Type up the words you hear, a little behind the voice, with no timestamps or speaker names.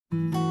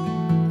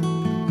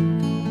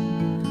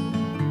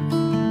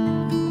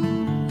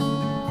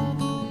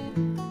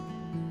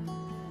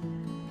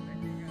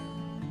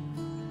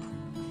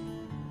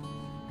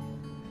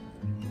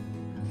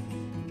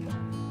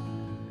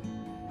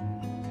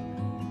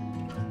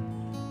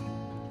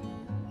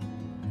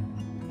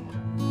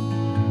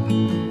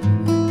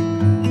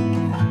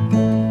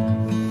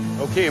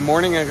Okay,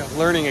 morning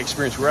learning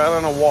experience. We're out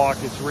on a walk,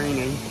 it's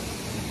raining.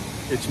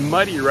 It's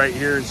muddy right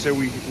here, and so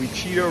we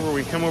cheat over,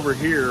 we come over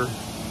here,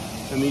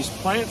 and these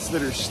plants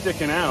that are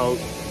sticking out,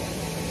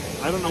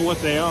 I don't know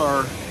what they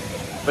are,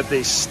 but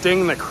they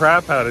sting the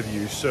crap out of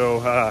you. So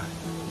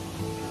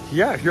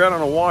yeah, if you're out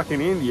on a walk in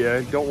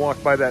India, don't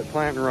walk by that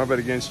plant and rub it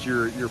against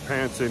your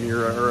pants and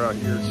your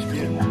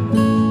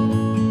skin.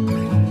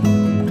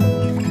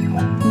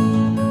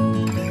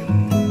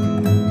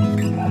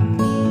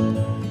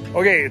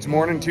 Okay, it's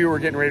morning 2, we're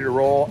getting ready to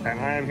roll, and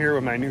I am here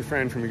with my new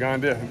friend from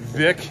Uganda,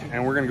 Vic,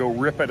 and we're gonna go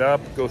rip it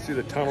up, go through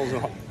the tunnels.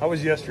 How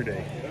was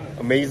yesterday?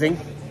 Amazing.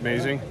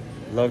 Amazing.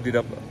 Loved it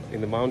up in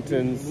the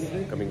mountains,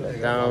 coming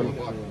back down.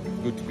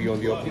 Good to be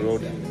on the open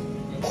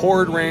road.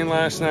 Poured rain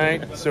last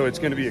night, so it's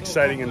gonna be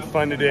exciting and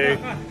fun today.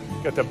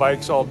 Got the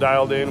bikes all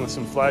dialed in with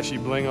some flashy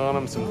bling on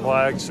them, some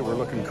flags, so we're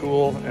looking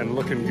cool and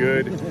looking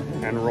good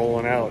and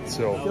rolling out.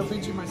 So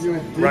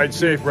ride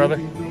safe, brother.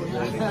 You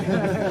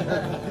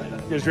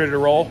guys ready to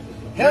roll?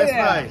 Hell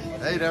yeah!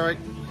 Hey, Derek.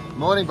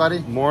 Morning, buddy.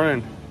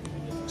 Morning.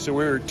 So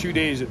we're 2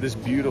 days at this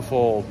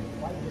beautiful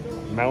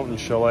mountain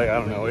chalet. I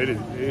don't know, it is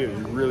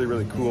really,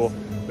 really cool.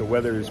 The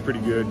weather is pretty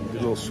good. Did a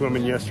little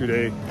swimming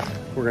yesterday.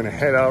 We're gonna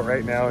head out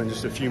right now in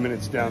just a few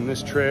minutes down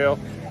this trail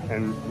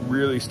and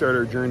really start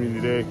our journey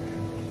today.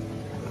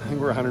 I think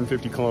we're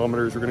 150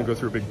 kilometers. We're gonna go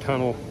through a big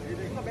tunnel,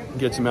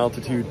 get some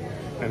altitude,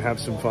 and have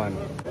some fun.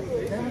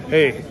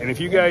 Hey, and if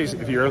you guys,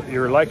 if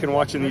you're liking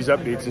watching these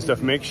updates and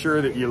stuff, make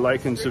sure that you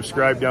like and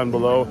subscribe down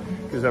below,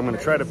 because I'm going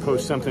to try to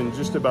post something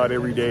just about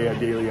every day, a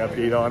daily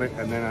update on it,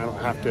 and then I don't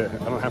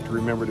have to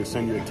remember to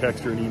send you a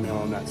text or an email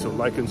on that. So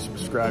like and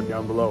subscribe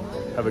down below.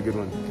 Have a good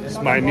one. It's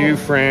my new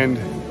friend,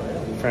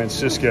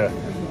 Francisca,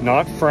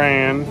 not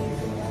Fran,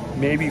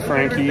 maybe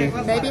Frankie,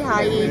 maybe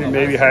Heidi.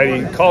 Maybe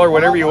Heidi. Call her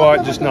whatever you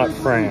want, just not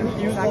Fran.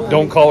 Exactly.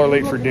 Don't call her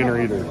late for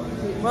dinner either.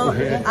 Well,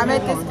 I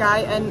met this guy,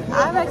 and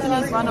I reckon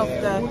he's one of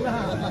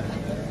the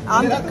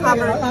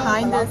undercover,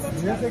 kindest,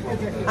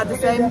 at the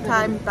same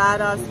time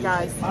badass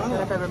guys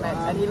that I've ever met.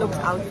 And he looks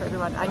out for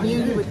everyone. I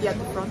knew he would be at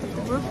the front of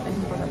the group, and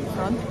he was at the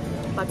front,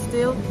 but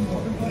still,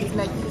 he's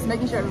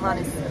making sure everyone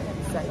is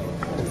safe.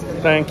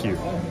 Thank you.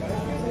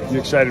 You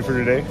excited for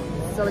today?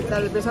 So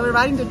excited. So we're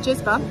riding to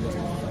Jispa,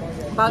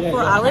 about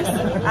 4 hours,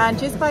 and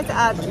Jispa is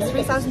at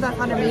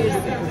 3,500 meters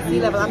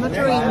sea level. I'm not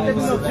sure even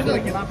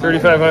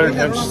 3,500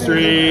 times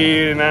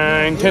 3,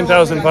 9,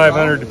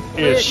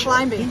 10,500-ish.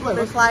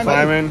 We're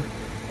climbing.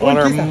 On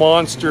our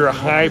monster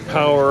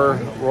high-power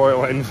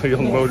Royal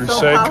Enfield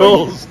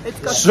motorcycles.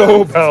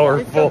 So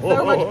powerful. It's got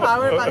so much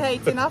power, but hey,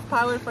 it's enough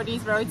power for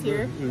these roads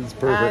here. It's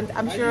perfect. And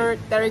I'm sure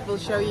Derek will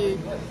show you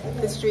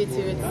the streets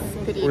here. It's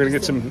pretty We're going to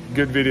get some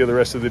good video the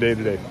rest of the day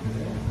today.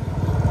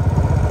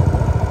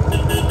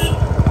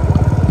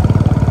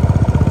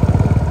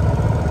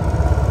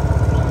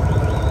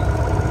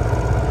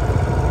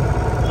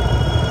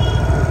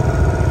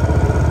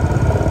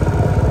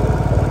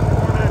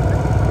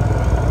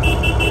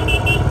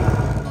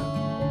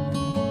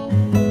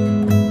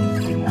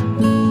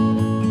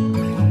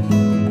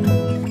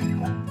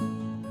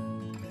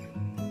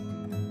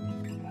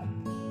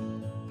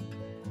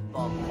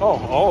 Oh,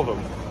 all of them.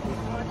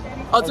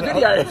 Oh, it's a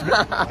video. It's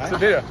a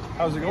video.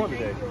 How's it going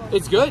today?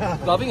 It's good.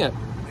 Loving it.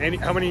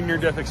 How many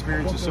near-death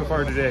experiences so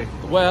far today?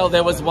 Well,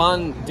 there was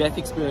one death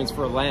experience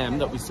for a lamb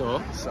that we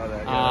saw. Saw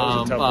that. Yeah, that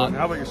was a tough one.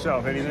 How about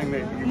yourself? Anything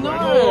that you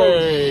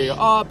No.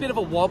 A bit of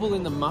a wobble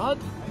in the mud.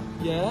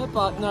 Yeah,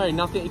 but no,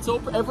 nothing. It's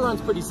all.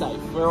 Everyone's pretty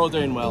safe. We're all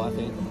doing well, I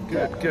think.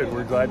 Good, good.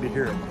 We're glad to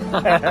hear it.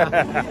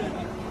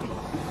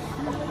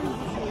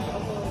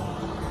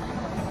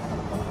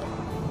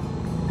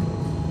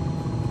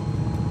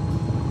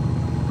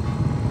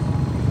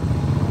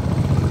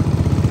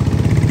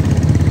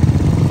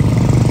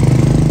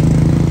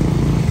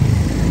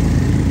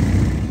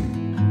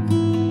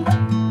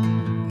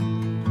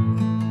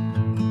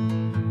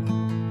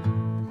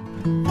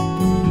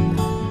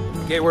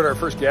 Okay, we're at our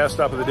first gas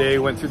stop of the day,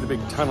 went through the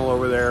big tunnel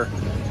over there,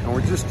 and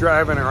we're just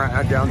driving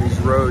around down these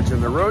roads,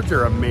 and the roads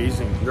are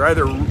amazing. They're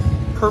either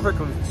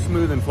perfectly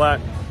smooth and flat,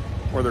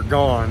 or they're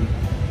gone,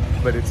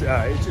 but it's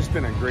just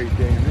been a great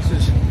day. And this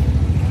is,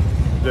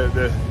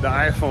 the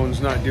iPhone's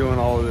not doing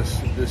all of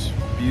this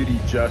beauty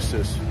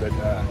justice, but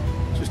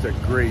just a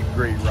great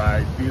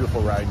ride,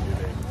 beautiful ride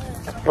today.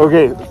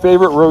 Okay,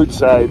 favorite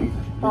roadside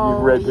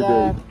you've read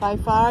today? By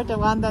far the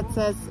one that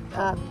says,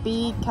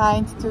 be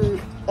kind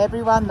to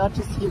everyone, not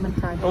just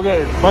humankind.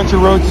 Okay, a bunch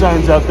of road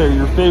signs out there.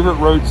 Your favorite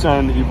road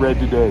sign that you've read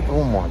today?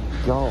 Oh my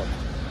God.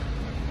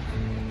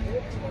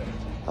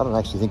 I don't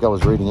actually think I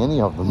was reading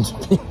any of them,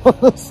 to be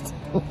honest.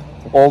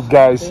 Old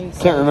guys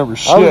can't remember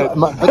shit.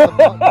 My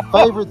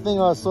favorite thing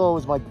I saw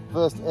was my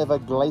first ever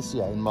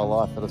glacier in my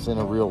life that I've seen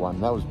a real one.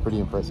 That was pretty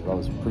impressive. I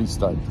was pretty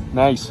stoked.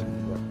 Nice.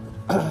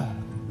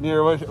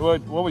 Near,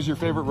 what was your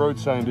favorite road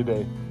sign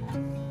today?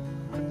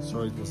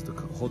 So it was the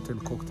hotel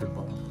cocktail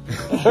bar.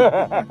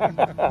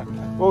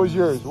 What was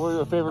yours? What was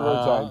your favorite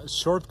road sign?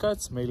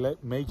 Shortcuts may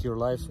make your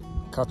life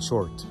cut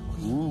short.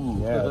 Ooh,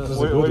 yeah.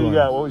 What do you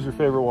got? What was your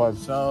favorite one?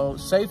 So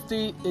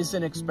safety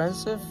isn't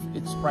expensive,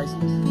 it's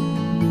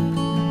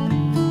priceless.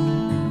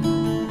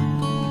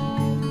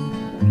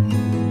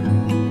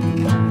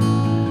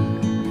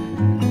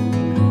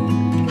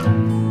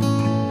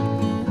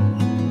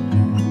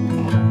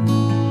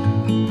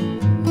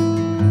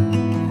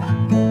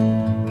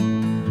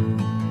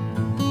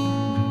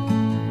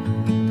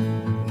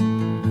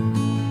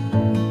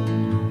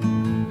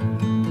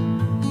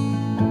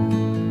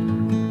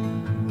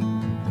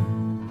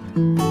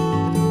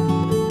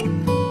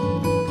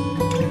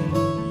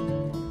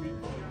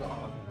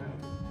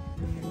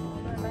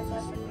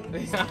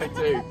 I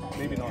do.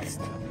 Maybe not.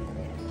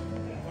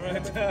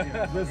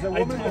 There's a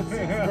woman that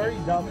seems very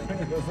dumb.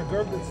 There's a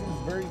girl that seems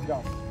very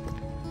dumb.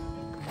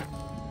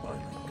 Oh my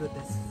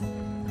goodness.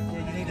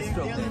 Yeah, you need a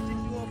stroke there.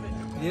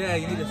 Yeah,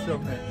 you need a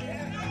stroke there.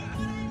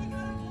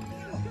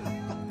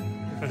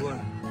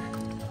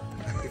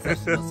 It's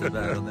actually not so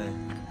bad on there.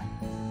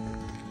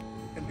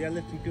 And they're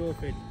letting go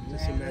of it.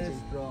 Just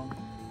imagine.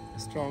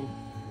 Strong.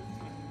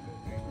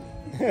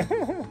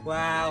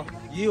 Wow,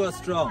 you are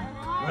strong.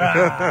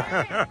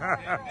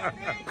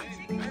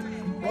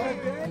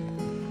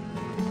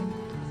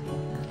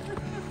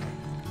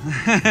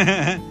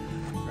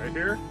 Right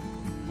here?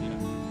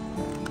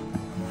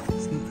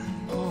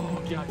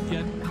 Oh,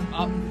 get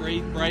up,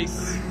 breathe,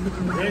 brace.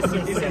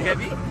 Is it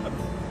heavy?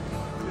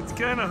 It's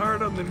kind of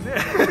hard on the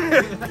neck.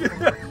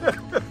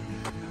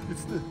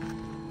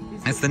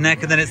 It's the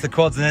neck, and then it's the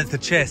quads, and then it's the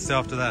chest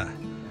after that.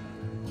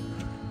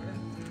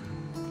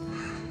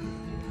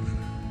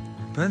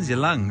 Burns your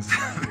lungs.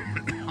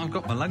 I've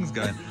got my lungs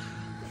going.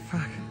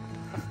 Fuck.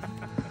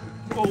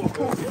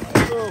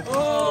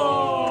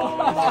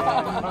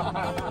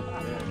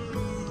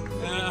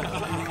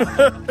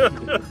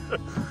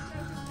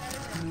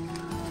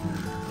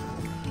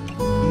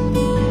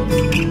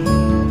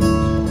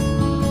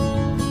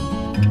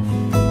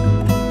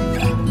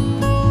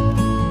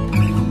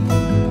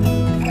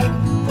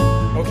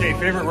 Okay,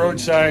 favorite road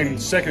sign,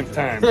 second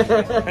time.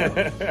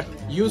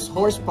 Use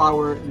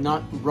horsepower,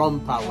 not rum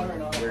power.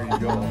 There you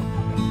go.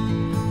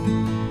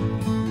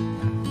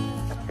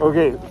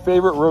 Okay,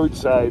 favorite road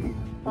sign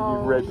that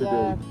you've read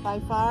today. By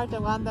far the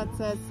one that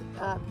says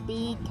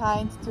be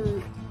kind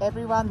to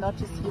everyone, not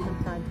just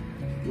humankind.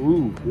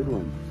 Ooh, good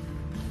one.